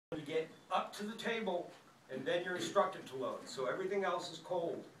up to the table, and then you're instructed to load. So everything else is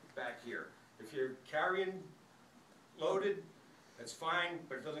cold back here. If you're carrying loaded, that's fine,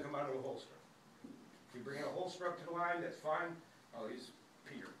 but it doesn't come out of the holster. If you bring in a holster up to the line, that's fine. Oh, he's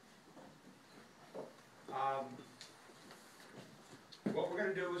Peter. What we're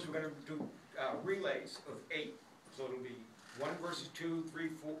going to do is we're going to do relays of 8. So it'll be 1 versus 2, 3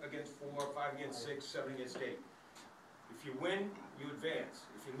 4 against 4, 5 against 6, 7 against 8. If you win, you advance.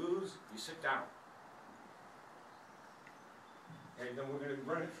 If you lose, you sit down. And then we're going to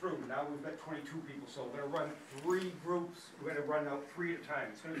run it through. Now we've got 22 people, so we're going to run 3 groups. We're going to run out 3 at a time.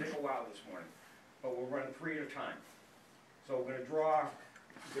 It's going to take a while this morning, but we'll run 3 at a time. So we're going to draw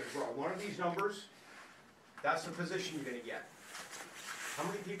one of these numbers. That's the position you're going to get. How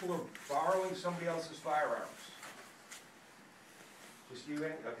many people are borrowing somebody else's firearms? Just you, Andy?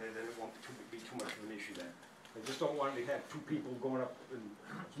 Okay, then it won't be too much of an issue then. I just don't want to have 2 people going up and,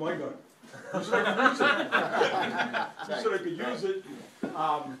 it's my gun. You said I could use it. You said I could use it.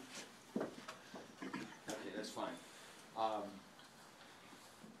 Okay, that's fine.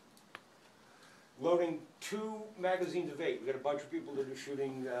 Loading 2 magazines of 8. We've got a bunch of people that are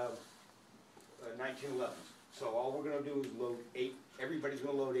shooting 1911s. So all we're going to do is load 8. Everybody's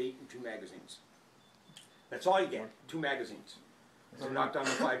going to load 8 and 2 magazines. That's all you get, 2 magazines. So knock down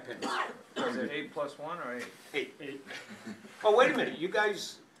the 5 pins. So is it 8 plus 1 or 8? 8. Oh, wait a minute. You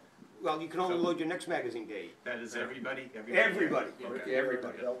guys, well, you can only load your next magazine to 8. That is everybody? Everybody. Okay.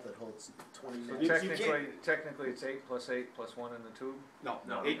 Everybody. Belt that holds 20 So minutes. technically it's 8 plus 8 plus 1 in the tube? No,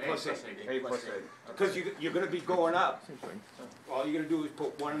 No, 8 plus 8. 8 plus 8. Because you're going to be going up. All you're going to do is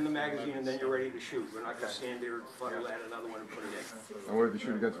put 1 in the magazine and then you're ready to shoot. We're not going to stand there and funnel add another one and put it in. And where did you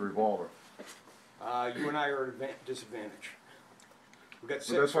shoot against a revolver? You and I are at a disadvantage. We've got 6.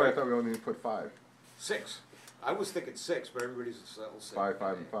 So that's why I right? thought we only need to put 5. 6. I was thinking 6, but everybody's a 6. 5,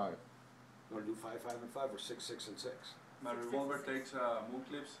 5, and 5. You want to do 5, 5, and 5, or 6, 6, and 6? My revolver takes moon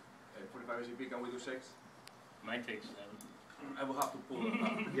clips, 45 SCP. Can we do 6? Mine takes 7. I will have to pull it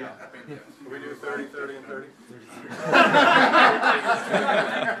out. Yeah. Can we do 30, 30, and 30?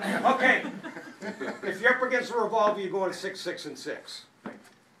 Okay. If you're up against a revolver, you're going 6, 6, and 6.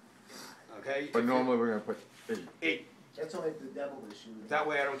 Okay? But normally we're going to put 8. 8. That's only if the devil is shooting. That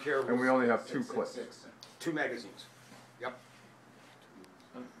way I don't care. And we only have 2 clips. 2 magazines. Yep.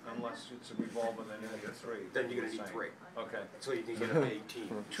 Unless it's a revolver, then you need 3. Then you're going to need 3. Okay. So you can get up to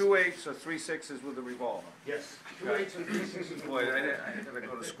 18. 2 8s or 3 6s with a revolver. Yes. 2 8s and 3 6s. Boy, I gotta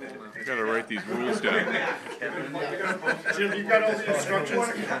go to school now. You gotta write these rules down. Jim, you got all the instructions?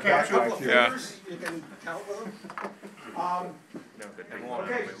 Yeah. You can count with them. And one.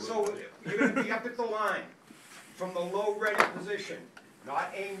 Okay, so you're going to be up at the line from the low ready position,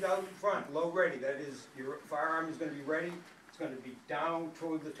 not aimed out in front, low ready. That is, your firearm is going to be ready. It's going to be down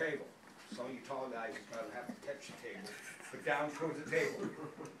toward the table. Some of you tall guys are going to have to touch the table, but down towards the table.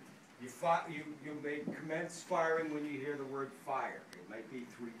 You may commence firing when you hear the word fire. It might be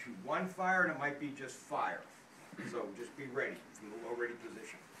 3, 2, 1 fire, and it might be just fire. So just be ready from the low ready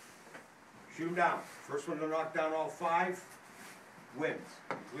position. Shoot them down. First one to knock down all 5 wins.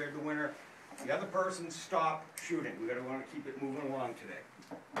 You cleared the winner. The other person stop shooting. We're going to want to keep it moving along today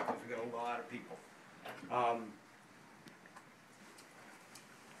because we've got a lot of people.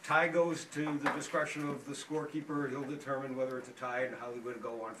 Tie goes to the discretion of the scorekeeper. He'll determine whether it's a tie and how we're going to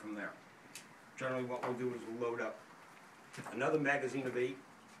go on from there. Generally what we'll do is we'll load up another magazine of 8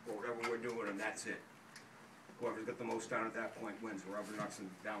 or whatever we're doing, and that's it. Whoever's got the most down at that point wins. Whoever knocks them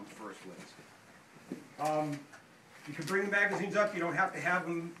down first wins. You can bring the magazines up. You don't have to have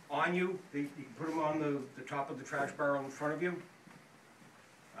them on you. You can put them on the top of the trash barrel in front of you.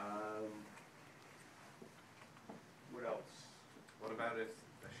 What else? What about if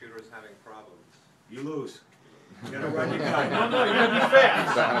a shooter is having problems? You lose. You gotta run your gun. No, you gotta be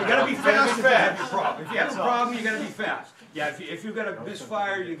fast. You gotta be fast if you have a problem. If you have a problem, you gotta be fast. Yeah, if you got a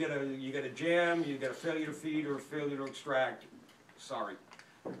misfire, you got a jam, you got a failure to feed or a failure to extract. Sorry.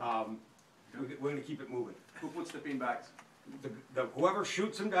 We're gonna keep it moving. Who puts the pin backs? Whoever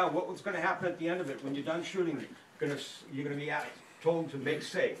shoots them down, what's going to happen at the end of it, when you're done shooting, you're going to be told to make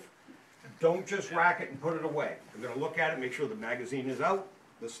safe. Don't just rack it and put it away. You're going to look at it, make sure the magazine is out,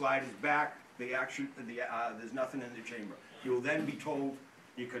 the slide is back, there's nothing in the chamber. You will then be told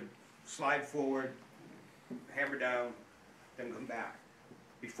you could slide forward, hammer down, then come back.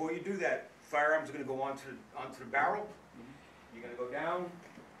 Before you do that, firearms are going to go onto the barrel. You're going to go down,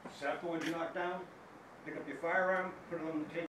 set up the ones you knock down, pick up your firearm, put it on the table.